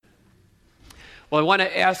Well, I want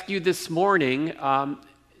to ask you this morning,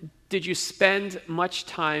 did you spend much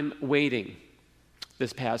time waiting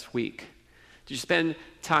this past week? Did you spend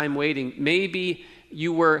time waiting? Maybe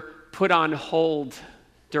you were put on hold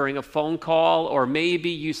during a phone call, or maybe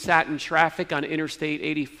you sat in traffic on Interstate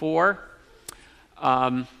 84.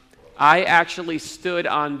 I actually stood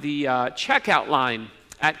on the checkout line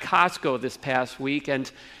at Costco this past week,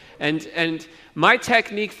 and my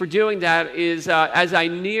technique for doing that is as I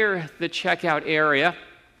near the checkout area,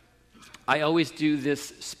 I always do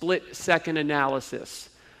this split-second analysis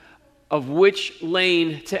of which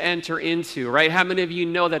lane to enter into, right? How many of you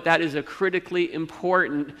know that is a critically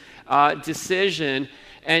important decision?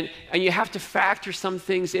 And you have to factor some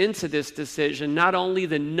things into this decision, not only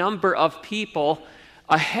the number of people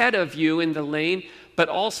ahead of you in the lane, but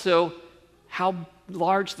also how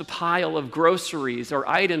large the pile of groceries or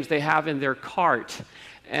items they have in their cart.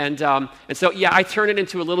 And so, I turn it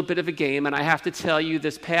into a little bit of a game, and I have to tell you,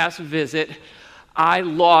 this past visit, I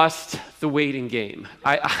lost the waiting game.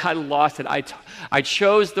 I lost it. I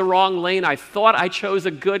chose the wrong lane. I thought I chose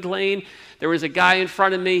a good lane. There was a guy in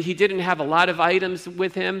front of me. He didn't have a lot of items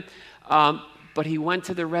with him, but he went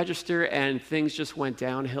to the register, and things just went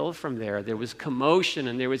downhill from there. There was commotion,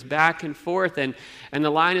 and there was back and forth, and the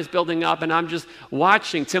line is building up, and I'm just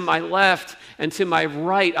watching to my left and to my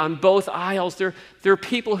right on both aisles. There are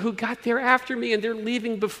people who got there after me, and they're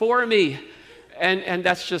leaving before me, and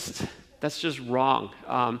that's just wrong.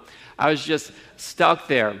 I was just stuck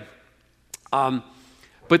there. But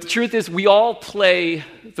the truth is, we all play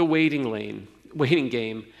the waiting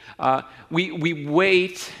game. We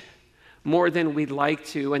wait more than we'd like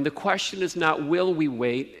to. And the question is not, will we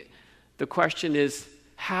wait? The question is,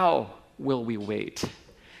 how will we wait?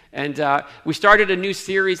 And we started a new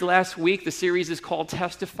series last week. The series is called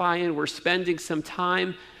Testify, and we're spending some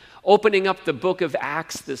time opening up the book of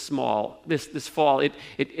Acts this fall.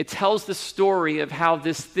 It tells the story of how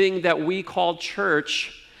this thing that we call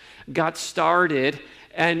church got started.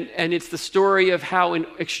 And it's the story of how an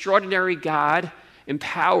extraordinary God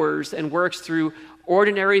empowers and works through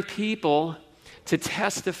ordinary people to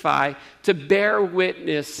testify, to bear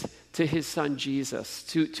witness to his son Jesus,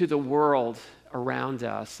 to the world around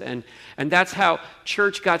us. And that's how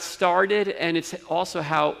church got started, and it's also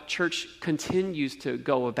how church continues to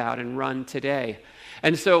go about and run today.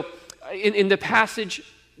 And so in the passage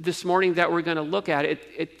this morning that we're going to look at,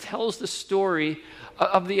 it tells the story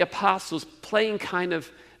of the apostles playing kind of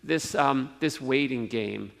this waiting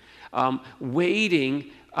game,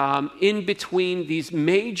 waiting in between these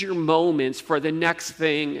major moments for the next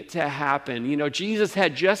thing to happen. You know, Jesus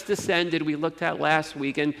had just ascended, we looked at last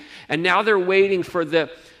week, and now they're waiting for the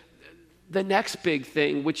next big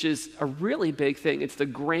thing, which is a really big thing. It's the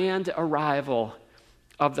grand arrival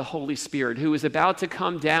of the Holy Spirit, who is about to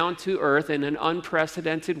come down to earth in an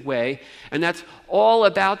unprecedented way, and that's all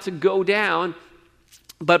about to go down.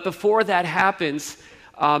 But before that happens,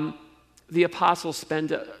 the apostles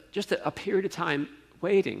spend just a period of time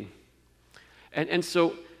waiting. And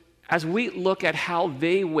so as we look at how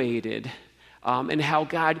they waited and how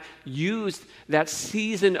God used that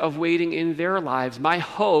season of waiting in their lives, my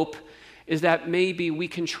hope is that maybe we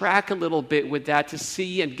can track a little bit with that to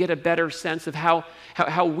see and get a better sense of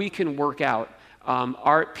how we can work out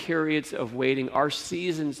our periods of waiting, our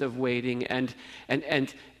seasons of waiting, and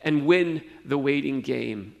win the waiting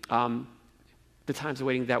game, the times of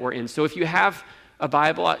waiting that we're in. So if you have a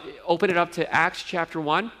Bible, open it up to Acts chapter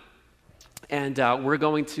 1, and we're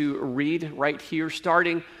going to read right here,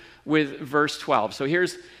 starting with verse 12. So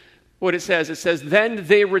here's what it says. It says, "Then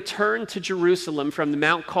they returned to Jerusalem from the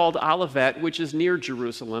mount called Olivet, which is near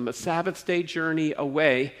Jerusalem, a Sabbath day journey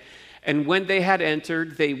away. And when they had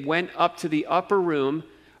entered, they went up to the upper room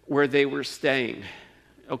where they were staying."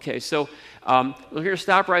 Okay, so we're going to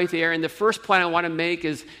stop right there. And the first point I want to make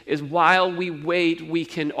is while we wait, we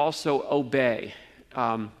can also obey.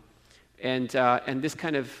 And this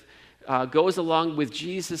kind of goes along with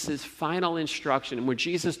Jesus' final instruction, where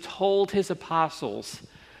Jesus told his apostles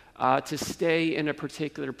to stay in a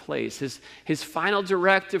particular place. His final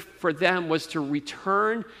directive for them was to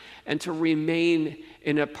return and to remain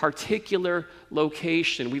in a particular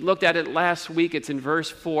location. We looked at it last week. It's in verse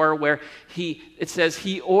 4 where it says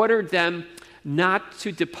he ordered them not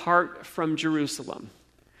to depart from Jerusalem.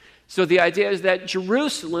 So the idea is that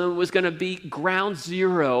Jerusalem was going to be ground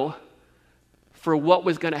zero for what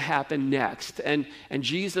was going to happen next. And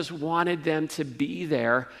Jesus wanted them to be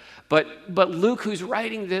there. But Luke, who's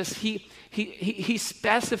writing this, he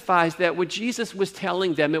specifies that what Jesus was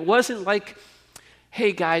telling them, it wasn't like,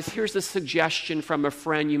 hey guys, here's a suggestion from a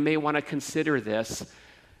friend, you may want to consider this.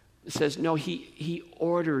 It says, no, he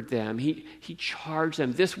ordered them. He charged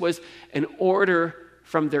them. This was an order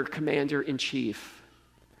from their commander-in-chief.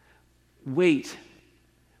 Wait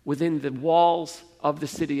within the walls of the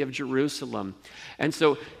city of Jerusalem. And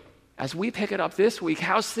so as we pick it up this week,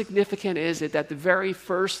 how significant is it that the very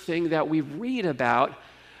first thing that we read about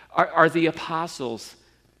are the apostles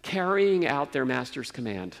carrying out their master's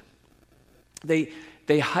command? They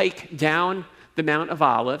hike down the Mount of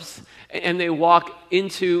Olives, and they walk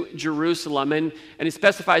into Jerusalem. And it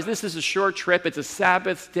specifies this is a short trip. It's a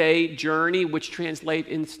Sabbath day journey, which translates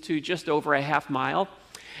into just over a half mile.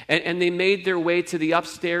 And they made their way to the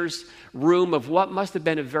upstairs room of what must have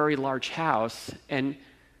been a very large house. And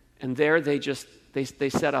there they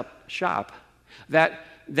set up shop.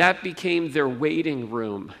 That became their waiting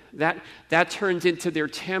room. That turned into their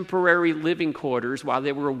temporary living quarters while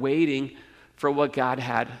they were waiting for what God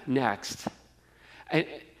had next.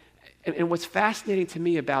 And what's fascinating to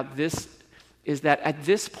me about this is that at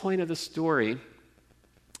this point of the story,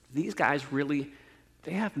 these guys really,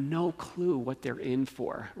 they have no clue what they're in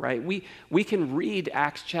for, right? We can read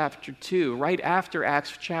Acts chapter 2 right after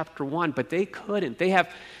Acts chapter 1, but they couldn't. They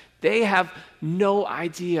have no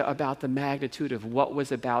idea about the magnitude of what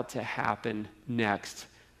was about to happen next.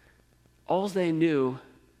 All they knew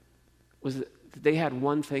was that they had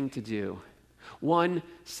one thing to do, one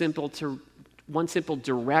simple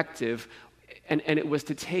directive, and it was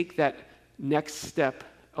to take that next step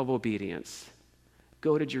of obedience.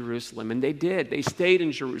 Go to Jerusalem. And they did. They stayed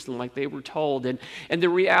in Jerusalem like they were told. And the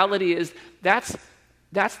reality is that's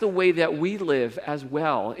the way that we live as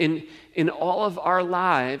well. In all of our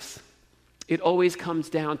lives, it always comes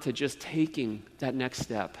down to just taking that next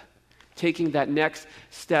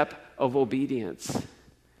step of obedience.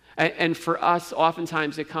 And for us,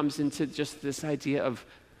 oftentimes it comes into just this idea of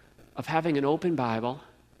having an open Bible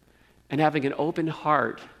and having an open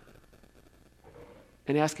heart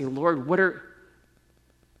and asking, Lord, what are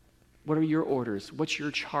your orders? What's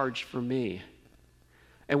your charge for me?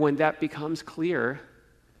 And when that becomes clear,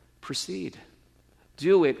 proceed.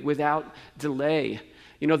 Do it without delay.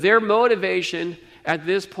 You know, their motivation at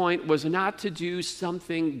this point was not to do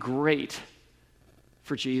something great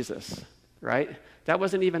for Jesus, right? That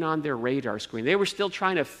wasn't even on their radar screen. They were still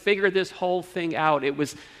trying to figure this whole thing out. It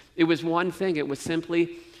was one thing. It was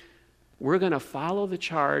simply, we're going to follow the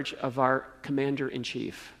charge of our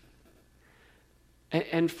commander-in-chief.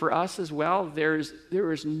 And for us as well, there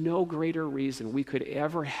is no greater reason we could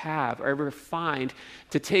ever have or ever find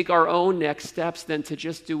to take our own next steps than to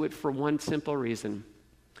just do it for one simple reason,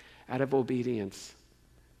 out of obedience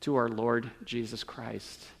to our Lord Jesus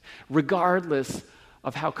Christ. Regardless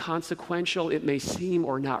of how consequential it may seem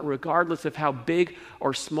or not, regardless of how big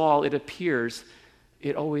or small it appears,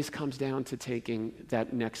 it always comes down to taking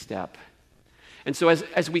that next step. And so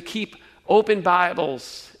as we keep open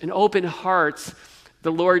Bibles and open hearts,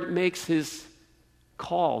 the Lord makes his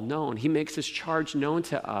call known. He makes his charge known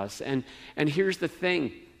to us. And here's the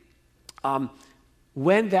thing.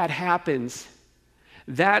 When that happens,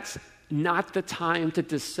 that's not the time to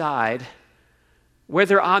decide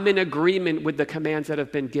whether I'm in agreement with the commands that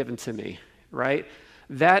have been given to me, right?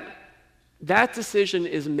 That decision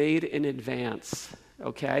is made in advance,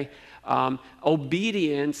 okay?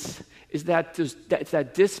 Obedience is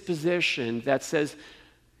that disposition that says,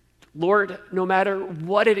 Lord, no matter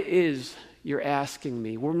what it is you're asking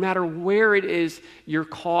me, no matter where it is you're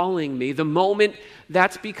calling me, the moment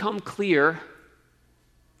that's become clear,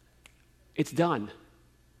 it's done.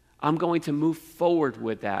 I'm going to move forward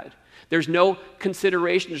with that. There's no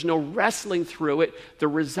consideration, there's no wrestling through it. The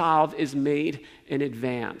resolve is made in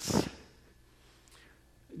advance.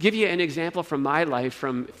 I'll give you an example from my life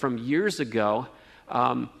from years ago.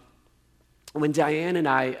 When Diane and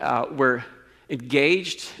I were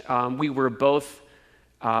engaged, we were both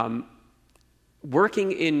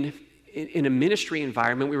working in a ministry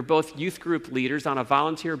environment. We were both youth group leaders on a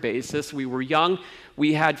volunteer basis. We were young.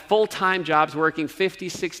 We had full-time jobs working 50,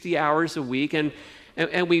 60 hours a week. And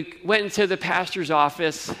we went into the pastor's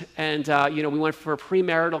office and, we went for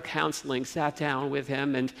premarital counseling, sat down with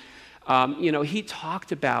him. And, he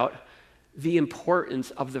talked about the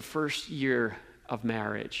importance of the first year of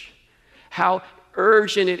marriage. How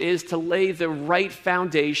urgent it is to lay the right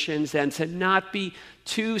foundations and to not be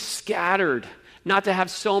too scattered, not to have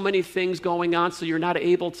so many things going on so you're not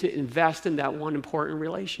able to invest in that one important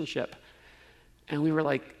relationship. And we were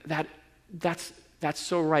like, that's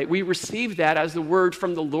so right. We received that as the word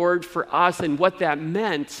from the Lord for us, and what that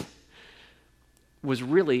meant was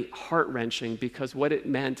really heart-wrenching, because what it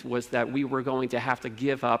meant was that we were going to have to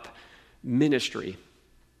give up ministry.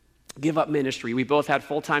 give up ministry. We both had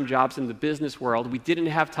full-time jobs in the business world. We didn't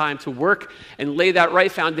have time to work and lay that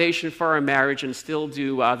right foundation for our marriage and still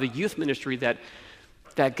do the youth ministry that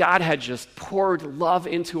God had just poured love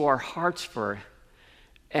into our hearts for.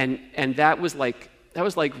 And that was like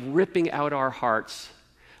ripping out our hearts.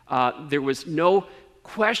 There was no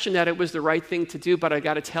question that it was the right thing to do, but I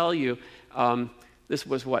got to tell you, this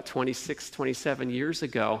was 26, 27 years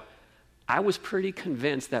ago. I was pretty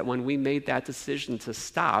convinced that when we made that decision to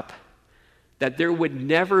stop, that there would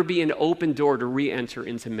never be an open door to re-enter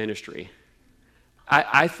into ministry.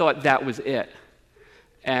 I thought that was it.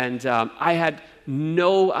 And I had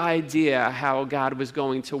no idea how God was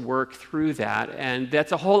going to work through that. And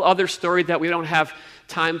that's a whole other story that we don't have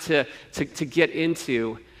time to get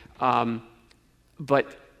into.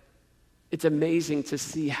 But it's amazing to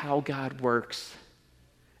see how God works.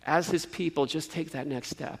 As his people, just take that next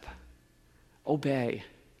step. Obey.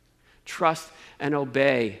 Trust and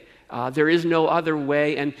obey. There is no other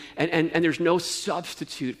way, and there's no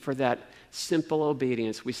substitute for that simple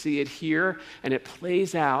obedience. We see it here, and it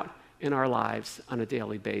plays out in our lives on a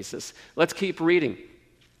daily basis. Let's keep reading.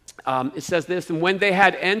 It says this, and when they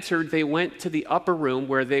had entered, they went to the upper room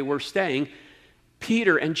where they were staying.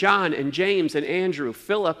 Peter and John and James and Andrew,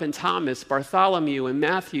 Philip and Thomas, Bartholomew and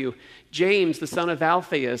Matthew, James the son of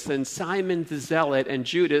Alphaeus, and Simon the Zealot, and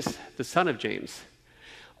Judas the son of James.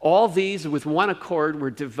 All these with one accord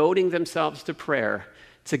were devoting themselves to prayer,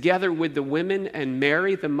 together with the women and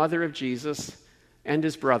Mary, the mother of Jesus, and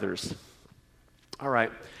his brothers. All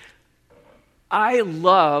right. I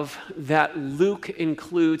love that Luke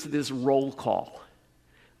includes this roll call.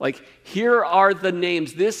 Like, here are the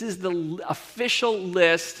names. This is the official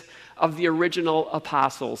list of the original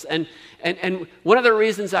apostles. And one of the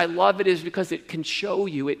reasons I love it is because it can show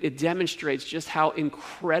you, it demonstrates just how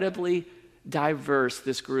incredibly diverse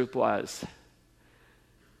this group was.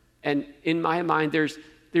 And in my mind,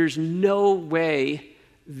 there's no way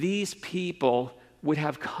these people would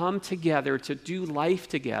have come together to do life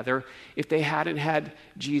together if they hadn't had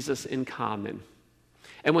Jesus in common.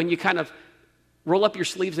 And when you kind of roll up your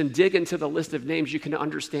sleeves and dig into the list of names, you can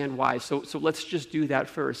understand why. So let's just do that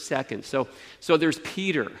for a second. So there's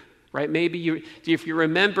Peter, right? Maybe if you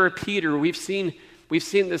remember Peter, we've seen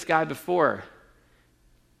this guy before.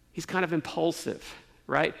 He's kind of impulsive,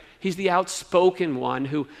 right? He's the outspoken one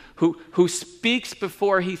who speaks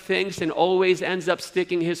before he thinks and always ends up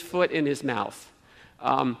sticking his foot in his mouth.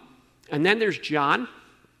 And then there's John,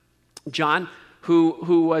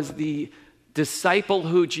 who was the disciple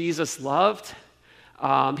who Jesus loved.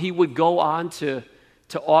 He would go on to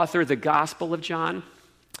author the Gospel of John,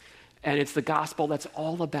 and it's the gospel that's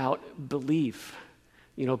all about belief.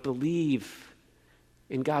 Believe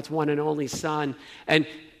in God's one and only Son. And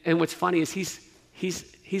what's funny is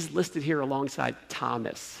he's listed here alongside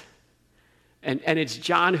Thomas. And it's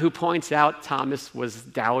John who points out Thomas was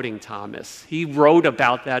doubting Thomas. He wrote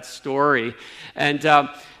about that story. And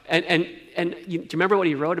do you remember what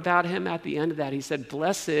he wrote about him at the end of that? He said,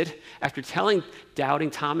 blessed, after telling doubting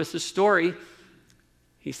Thomas' story,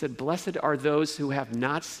 he said, blessed are those who have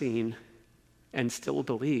not seen and still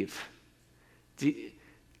believe.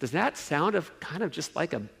 Does that sound kind of just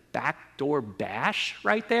like a backdoor bash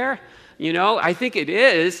right there? I think it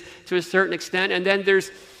is to a certain extent. And then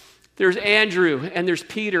there's Andrew and there's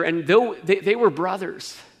Peter, and though they were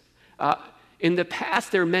brothers, in the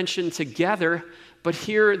past they're mentioned together, but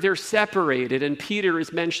here they're separated, and Peter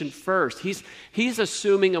is mentioned first. He's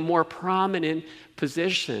assuming a more prominent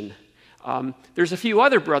position. There's a few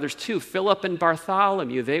other brothers too, Philip and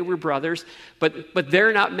Bartholomew. They were brothers, but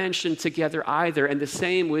they're not mentioned together either. And the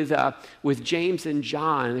same with James and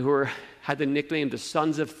John, who had the nickname the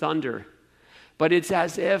Sons of Thunder. But it's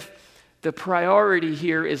as if the priority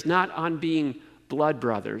here is not on being blood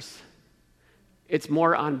brothers. It's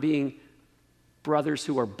more on being brothers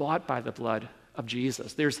who are bought by the blood of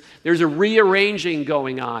Jesus. There's a rearranging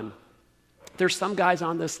going on. There's some guys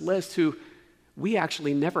on this list who we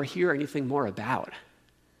actually never hear anything more about.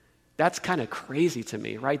 That's kind of crazy to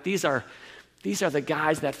me, right? These are the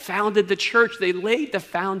guys that founded the church. They laid the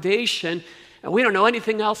foundation, and we don't know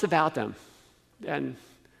anything else about them. And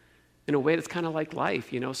in a way, that's kind of like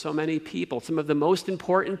life. So many people, some of the most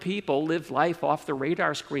important people live life off the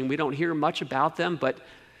radar screen. We don't hear much about them, but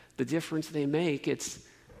the difference they make, it's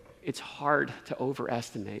hard to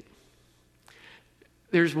overestimate.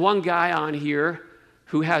 There's one guy on here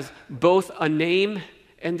who has both a name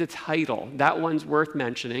and a title. That one's worth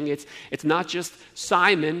mentioning. It's not just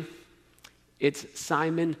Simon, it's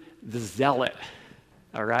Simon the Zealot.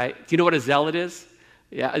 All right? Do you know what a zealot is?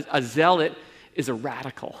 Yeah, a zealot is a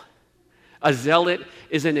radical. A zealot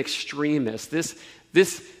is an extremist.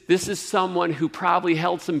 This is someone who probably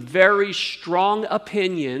held some very strong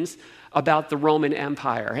opinions about the Roman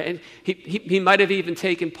Empire. And he might have even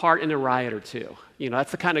taken part in a riot or two.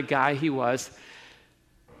 That's the kind of guy he was.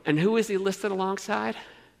 And who is he listed alongside?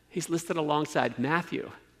 He's listed alongside Matthew.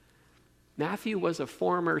 Matthew was a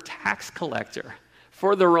former tax collector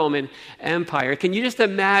for the Roman Empire. Can you just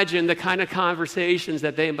imagine the kind of conversations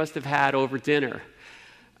that they must have had over dinner?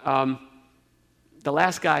 The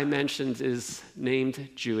last guy mentioned is named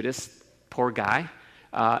Judas. Poor guy.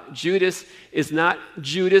 Judas is not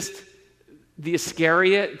Judas the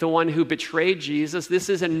Iscariot, the one who betrayed Jesus. This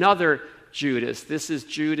is another Judas. This is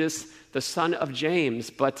Judas, the son of James.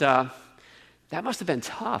 But that must have been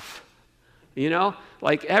tough.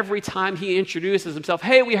 Like every time he introduces himself,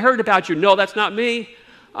 hey, we heard about you. No, that's not me.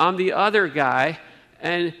 I'm the other guy.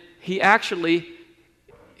 And he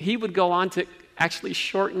would go on to actually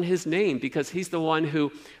shorten his name because he's the one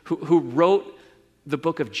who wrote the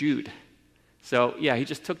book of Jude. So yeah, he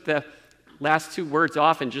just took the last two words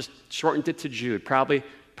off and just shortened it to Jude. Probably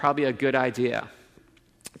a good idea.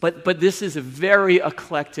 But this is a very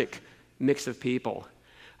eclectic mix of people.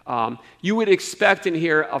 You would expect in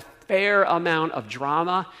here a fair amount of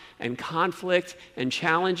drama and conflict and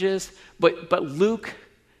challenges, but Luke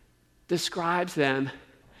describes them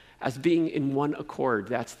as being in one accord.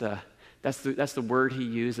 That's the word he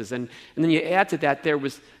uses. And then you add to that,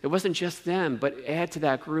 it wasn't just them, but add to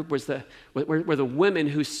that group were the women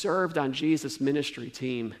who served on Jesus' ministry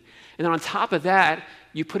team. And then on top of that,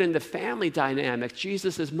 you put in the family dynamic.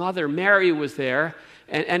 Jesus' mother, Mary, was there,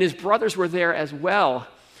 and his brothers were there as well.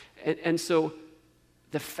 And so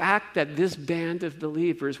the fact that this band of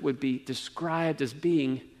believers would be described as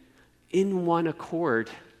being in one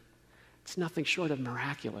accord, it's nothing short of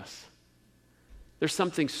miraculous. There's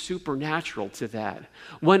something supernatural to that.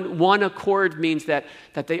 One accord means that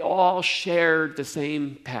they all shared the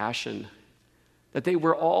same passion, that they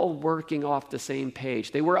were all working off the same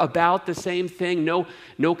page. They were about the same thing, no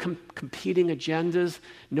competing agendas,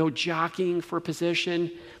 no jockeying for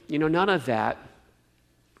position, none of that.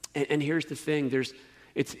 And here's the thing,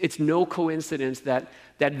 it's no coincidence that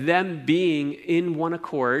them being in one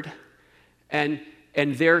accord and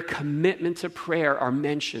their commitment to prayer are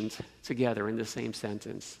mentioned together in the same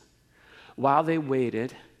sentence. While they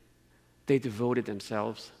waited, they devoted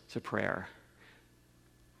themselves to prayer.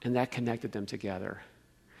 And that connected them together.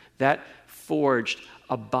 That forged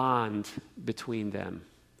a bond between them,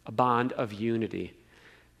 a bond of unity.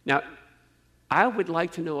 Now, I would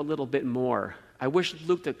like to know a little bit more. I wish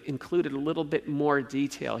Luke included a little bit more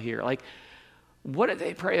detail here. Like, what did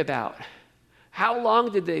they pray about? How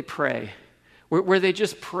long did they pray? Were they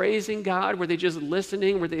just praising God? Were they just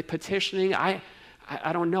listening? Were they petitioning? I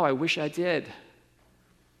don't know. I wish I did.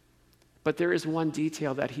 But there is one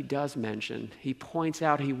detail that he does mention. He points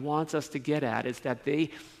out, he wants us to get at, is that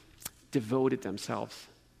they devoted themselves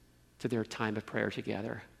to their time of prayer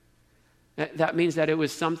together. That means that it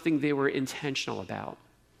was something they were intentional about.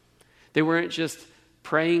 They weren't just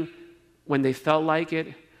praying when they felt like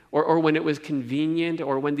it, or when it was convenient,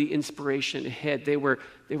 or when the inspiration hit. They were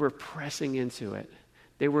pressing into it.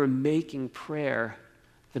 They were making prayer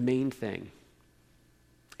the main thing.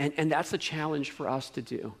 And that's a challenge for us to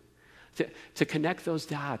do. To connect those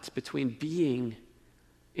dots between being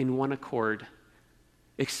in one accord,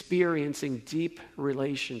 experiencing deep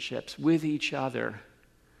relationships with each other,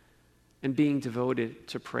 and being devoted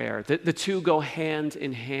to prayer. The two go hand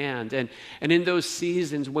in hand. And in those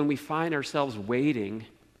seasons when we find ourselves waiting,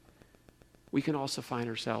 we can also find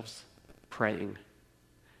ourselves praying.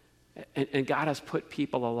 And God has put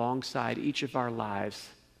people alongside each of our lives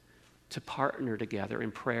to partner together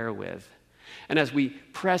in prayer with. And as we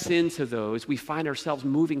press into those, we find ourselves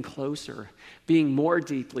moving closer, being more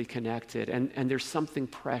deeply connected, and there's something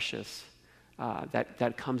precious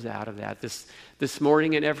that comes out of that. This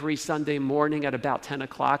morning and every Sunday morning at about 10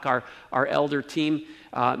 o'clock, our elder team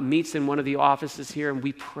meets in one of the offices here, and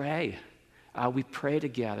we pray. We pray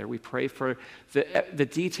together. We pray for the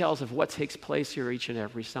details of what takes place here each and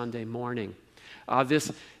every Sunday morning.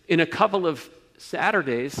 In a couple of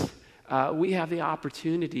Saturdays, we have the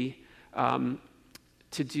opportunity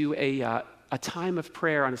to do a time of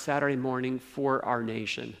prayer on a Saturday morning for our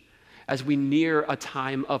nation. As we near a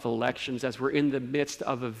time of elections, as we're in the midst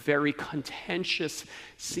of a very contentious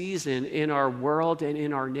season in our world and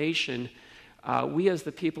in our nation, we as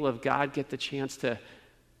the people of God get the chance to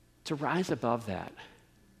rise above that.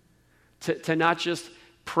 To not just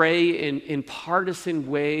pray in partisan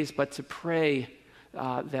ways, but to pray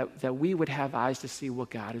that we would have eyes to see what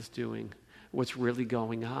God is doing, what's really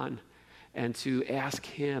going on, and to ask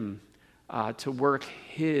Him to work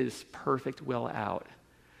his perfect will out.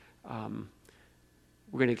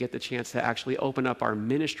 We're going to get the chance to actually open up our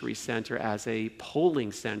ministry center as a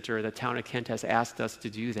polling center. The town of Kent has asked us to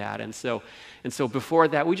do that. And so before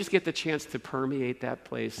that, we just get the chance to permeate that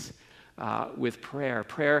place with prayer.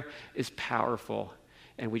 Prayer is powerful,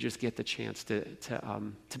 and we just get the chance to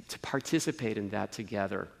participate in that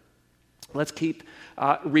together. Let's keep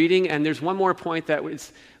reading, and there's one more point that we're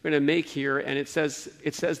going to make here, and it says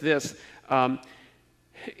this.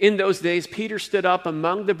 In those days, Peter stood up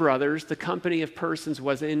among the brothers. The company of persons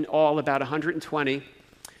was in all about 120,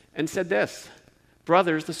 and said this,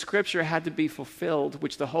 "Brothers, the scripture had to be fulfilled,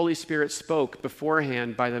 which the Holy Spirit spoke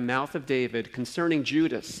beforehand by the mouth of David concerning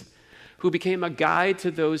Judas, who became a guide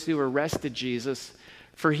to those who arrested Jesus,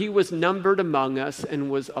 for he was numbered among us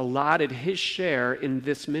and was allotted his share in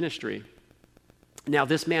this ministry. Now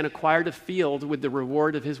this man acquired a field with the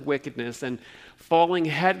reward of his wickedness, and falling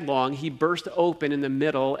headlong, he burst open in the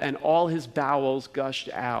middle, and all his bowels gushed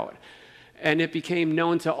out. And it became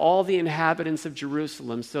known to all the inhabitants of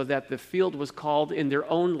Jerusalem, so that the field was called in their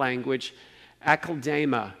own language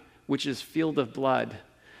Akeldama, which is field of blood.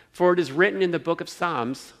 For it is written in the book of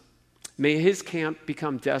Psalms, may his camp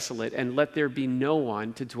become desolate, and let there be no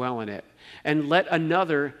one to dwell in it, and let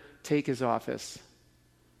another take his office."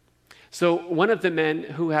 So one of the men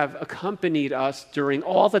who have accompanied us during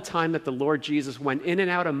all the time that the Lord Jesus went in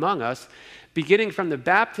and out among us, beginning from the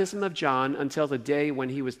baptism of John until the day when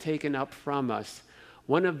he was taken up from us,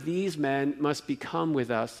 one of these men must become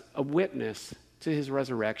with us a witness to his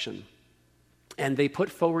resurrection. And they put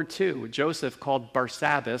forward two, Joseph called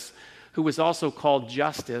Barsabbas, who was also called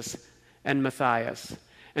Justus, and Matthias.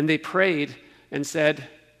 And they prayed and said,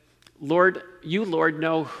 Lord,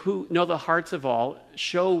 know the hearts of all.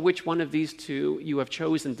 Show which one of these two you have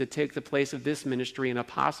chosen to take the place of this ministry and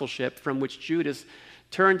apostleship from which Judas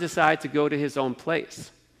turned aside to go to his own place.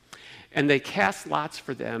 And they cast lots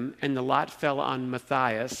for them, and the lot fell on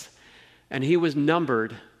Matthias, and he was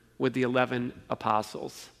numbered with the 11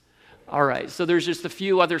 apostles. All right, so there's just a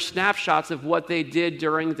few other snapshots of what they did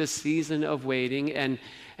during the season of waiting, and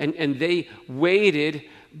they waited,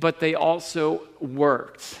 but they also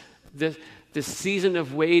worked. The season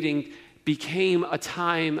of waiting became a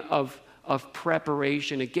time of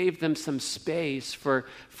preparation. It gave them some space for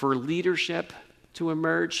leadership to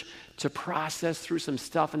emerge, to process through some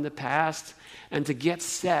stuff in the past, and to get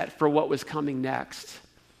set for what was coming next.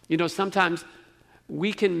 You know, sometimes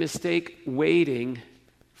we can mistake waiting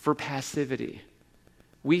for passivity.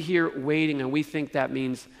 We hear waiting and we think that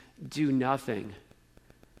means do nothing.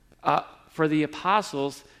 For the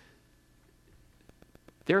apostles,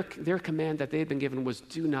 their command that they had been given was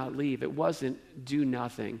do not leave. It wasn't do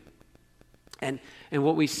nothing. And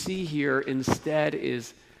what we see here instead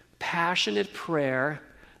is passionate prayer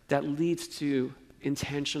that leads to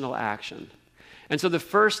intentional action. And so the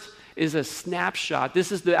first is a snapshot.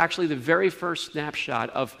 This is actually the very first snapshot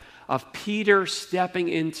of Peter stepping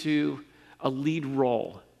into a lead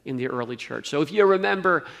role in the early church. So if you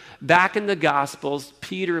remember back in the Gospels,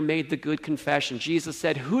 Peter made the good confession. Jesus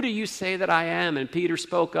said, "Who do you say that I am?" And Peter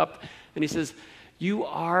spoke up and he says, "You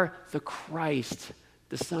are the Christ,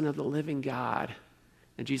 the Son of the living God."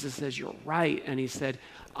 And Jesus says, "You're right." And he said,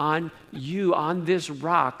 on this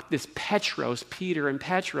rock, this Petros, Peter and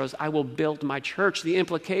Petros, I will build my church. The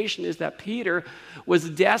implication is that Peter was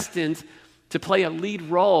destined to play a lead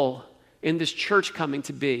role in this church coming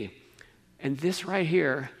to be. And this right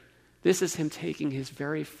here, this is him taking his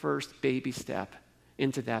very first baby step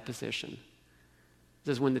into that position. It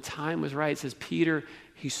says when the time was right, it says Peter,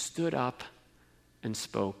 he stood up and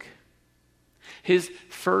spoke. His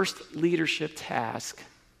first leadership task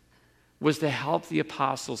was to help the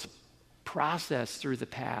apostles process through the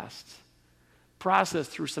past, process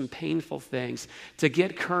through some painful things, to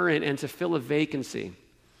get current and to fill a vacancy.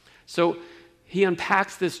 So he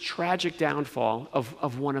unpacks this tragic downfall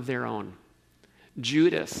of one of their own,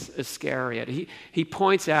 Judas Iscariot. He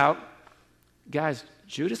points out, guys,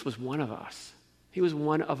 Judas was one of us. He was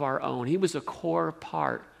one of our own. He was a core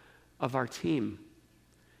part of our team.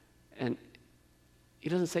 And he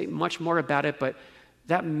doesn't say much more about it, but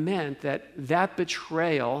that meant that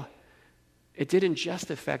betrayal, it didn't just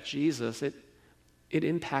affect Jesus, it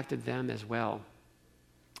impacted them as well.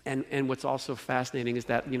 And what's also fascinating is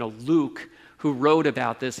that, Luke, who wrote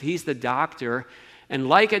about this, he's the doctor, and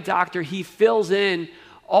like a doctor, he fills in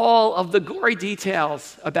all of the gory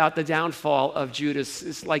details about the downfall of Judas.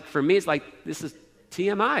 It's like, for me, it's like, this is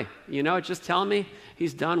TMI, just tell me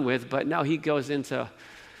he's done with. But no, he goes into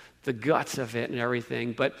the guts of it and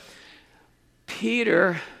everything. But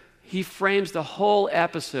Peter, he frames the whole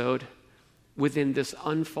episode within this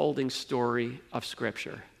unfolding story of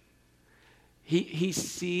Scripture. He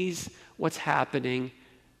sees what's happening,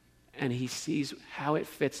 and he sees how it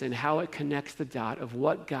fits in, how it connects the dot of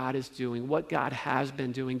what God is doing, what God has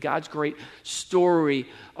been doing, God's great story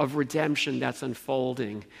of redemption that's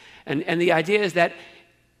unfolding. And the idea is that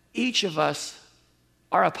each of us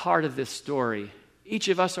are a part of this story. Each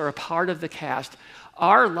of us are a part of the cast.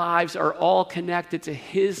 Our lives are all connected to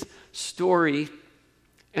his story,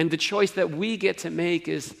 and the choice that we get to make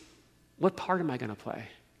is, what part am I going to play?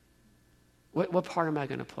 What part am I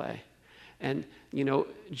going to play? And,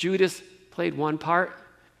 Judas played one part.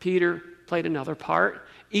 Peter played another part.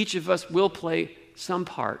 Each of us will play some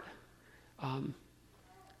part.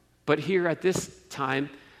 But here at this time,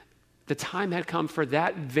 the time had come for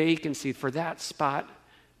that vacancy, for that spot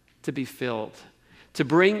to be filled, to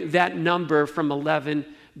bring that number from 11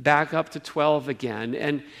 back up to 12 again.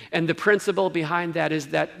 And the principle behind that is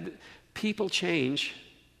that people change,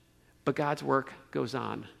 but God's work goes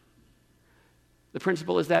on. The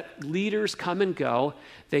principle is that leaders come and go.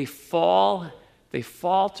 They fall, they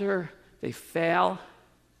falter, they fail,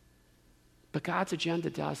 but God's agenda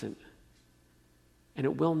doesn't, and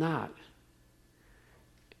it will not.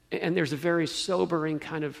 And there's a very sobering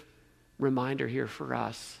kind of reminder here for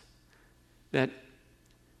us that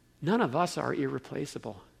none of us are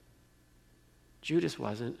irreplaceable. Judas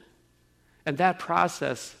wasn't. And that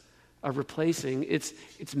process of replacing, it's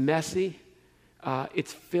messy,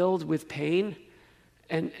 it's filled with pain,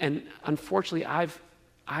 and unfortunately, I've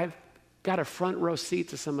got a front row seat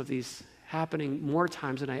to some of these happening more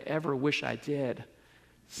times than I ever wish I did,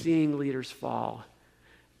 seeing leaders fall,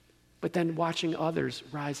 but then watching others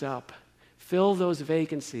rise up, fill those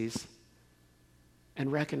vacancies,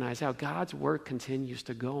 and recognize how God's work continues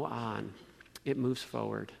to go on. It moves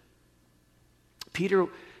forward.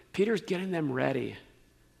 Peter's getting them ready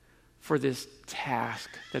for this task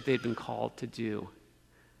that they'd been called to do.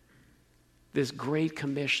 This great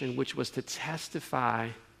commission, which was to testify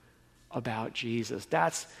about Jesus.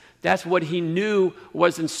 That's what he knew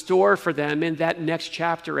was in store for them in that next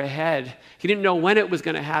chapter ahead. He didn't know when it was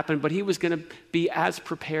going to happen, but he was going to be as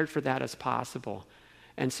prepared for that as possible.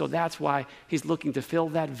 And so that's why he's looking to fill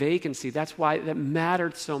that vacancy. That's why that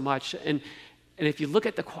mattered so much. And if you look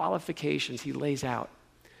at the qualifications he lays out,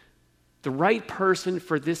 the right person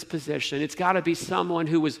for this position, it's got to be someone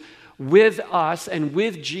who was with us and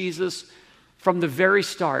with Jesus from the very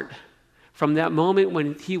start, from that moment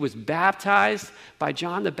when he was baptized by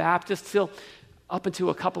John the Baptist till up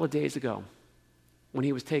until a couple of days ago when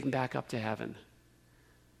he was taken back up to heaven.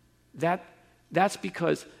 That's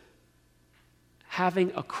because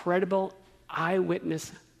having a credible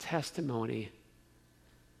eyewitness testimony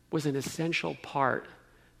was an essential part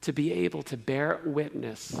to be able to bear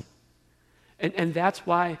witness. And that's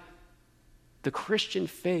why the Christian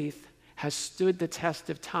faith has stood the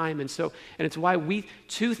test of time. And it's why we,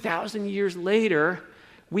 2,000 years later,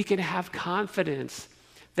 we can have confidence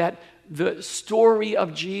that the story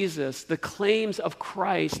of Jesus, the claims of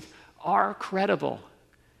Christ are credible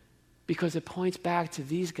because it points back to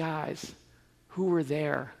these guys who were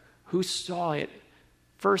there, who saw it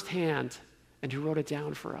firsthand, and who wrote it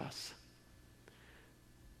down for us.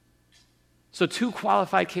 So 2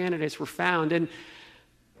 qualified candidates were found. And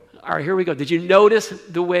all right, here we go. Did you notice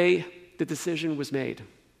the way the decision was made?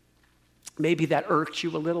 Maybe that irked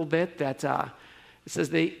you a little bit, that it says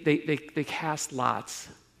they cast lots.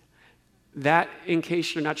 That, in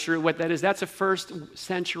case you're not sure what that is, that's a first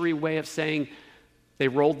century way of saying they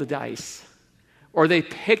rolled the dice. Or they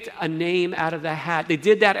picked a name out of the hat. They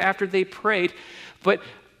did that after they prayed. But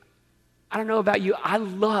I don't know about you, I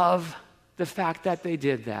love the fact that they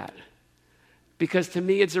did that. Because to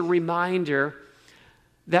me, it's a reminder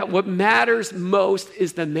that what matters most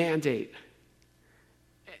is the mandate,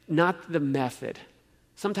 not the method.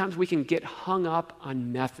 Sometimes we can get hung up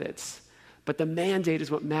on methods, but the mandate is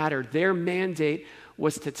what mattered. Their mandate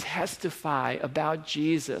was to testify about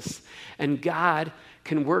Jesus, and God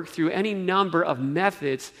can work through any number of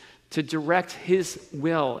methods to direct his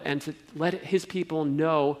will and to let his people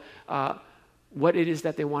know what it is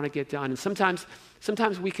that they want to get done. And sometimes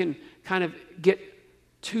we can kind of get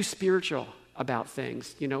too spiritual about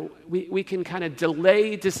things. We can kind of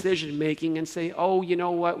delay decision making and say, oh, you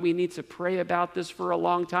know what, we need to pray about this for a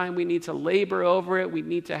long time. We need to labor over it. We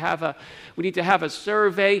need to have a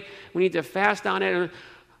survey. We need to fast on it. And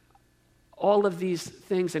all of these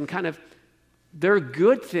things, and kind of, they're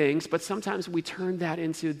good things, but sometimes we turn that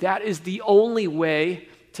into, that is the only way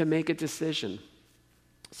to make a decision.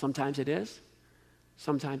 Sometimes it is.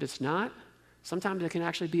 Sometimes it's not. Sometimes it can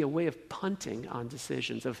actually be a way of punting on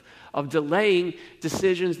decisions, of delaying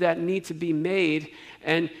decisions that need to be made,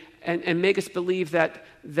 and make us believe that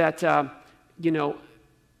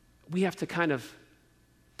we have to kind of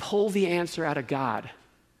pull the answer out of God.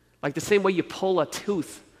 Like the same way you pull a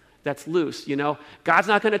tooth that's loose, God's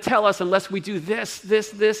not going to tell us unless we do this,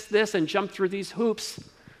 and jump through these hoops.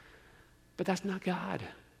 But that's not God.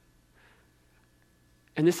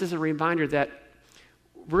 And this is a reminder that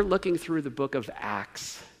we're looking through the book of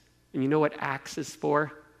Acts. And you know what Acts is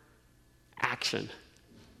for? Action.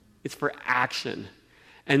 It's for action.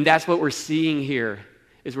 And that's what we're seeing here,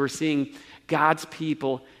 is we're seeing God's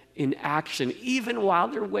people in action, even while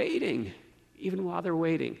they're waiting. Even while they're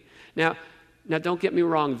waiting. Now don't get me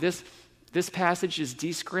wrong. This passage is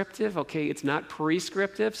descriptive, okay? It's not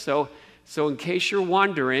prescriptive. So in case you're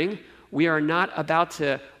wondering, we are not about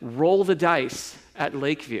to roll the dice at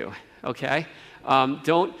Lakeview, okay?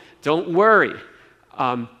 Don't worry.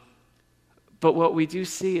 But what we do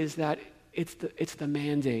see is that it's the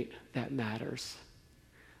mandate that matters.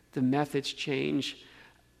 The methods change.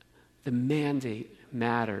 The mandate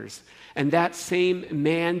matters. And that same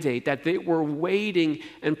mandate that they were waiting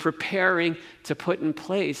and preparing to put in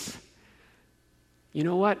place, you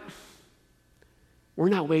know what? We're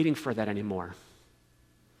not waiting for that anymore.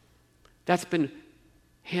 That's been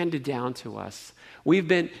handed down to us. We've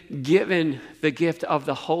been given the gift of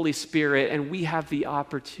the Holy Spirit, and we have the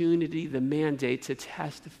opportunity, the mandate to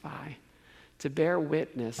testify, to bear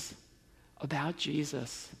witness about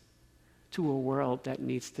Jesus to a world that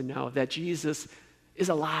needs to know that Jesus is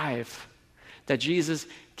alive, that Jesus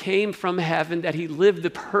came from heaven, that he lived the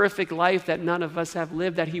perfect life that none of us have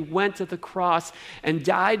lived, that he went to the cross and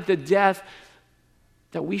died the death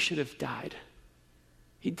that we should have died.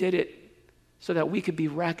 He did it so that we could be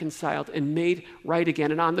reconciled and made right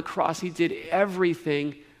again. And on the cross, he did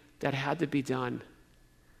everything that had to be done.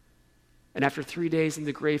 And after 3 days in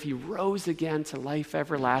the grave, he rose again to life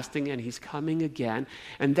everlasting, and he's coming again.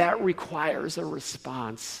 And that requires a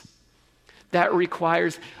response. That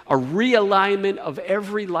requires a realignment of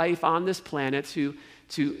every life on this planet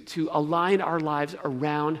to align our lives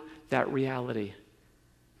around that reality.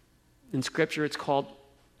 In Scripture, it's called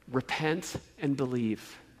repent and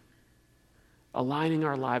believe. Aligning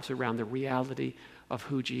our lives around the reality of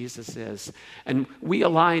who Jesus is. And we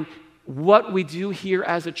align what we do here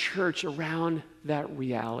as a church around that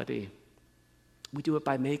reality. We do it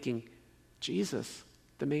by making Jesus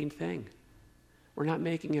the main thing. We're not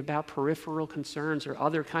making it about peripheral concerns or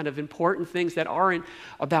other kind of important things that aren't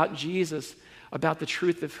about Jesus, about the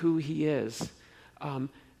truth of who he is. And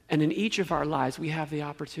in each of our lives, we have the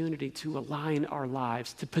opportunity to align our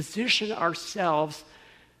lives, to position ourselves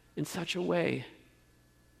in such a way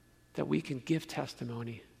that we can give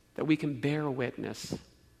testimony, that we can bear witness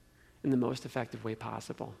in the most effective way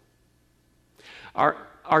possible.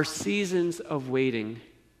 Our seasons of waiting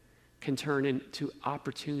can turn into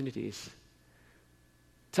opportunities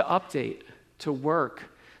to update, to work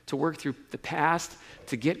through the past,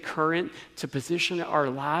 to get current, to position our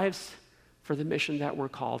lives for the mission that we're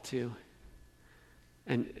called to.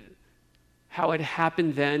 And how it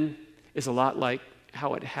happened then is a lot like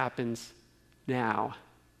how it happens now.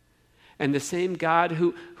 And the same God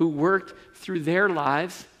who worked through their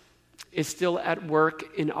lives is still at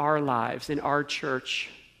work in our lives, in our church,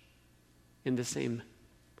 in the same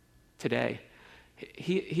today.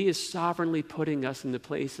 He is sovereignly putting us in the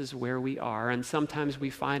places where we are, and sometimes we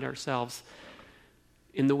find ourselves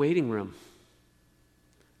in the waiting room,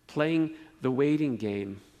 playing the waiting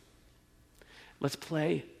game. Let's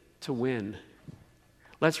play to win.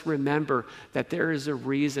 Let's remember that there is a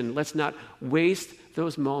reason. Let's not waste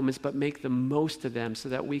those moments, but make the most of them so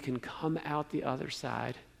that we can come out the other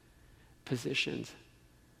side positioned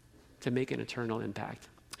to make an eternal impact.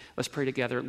 Let's pray together.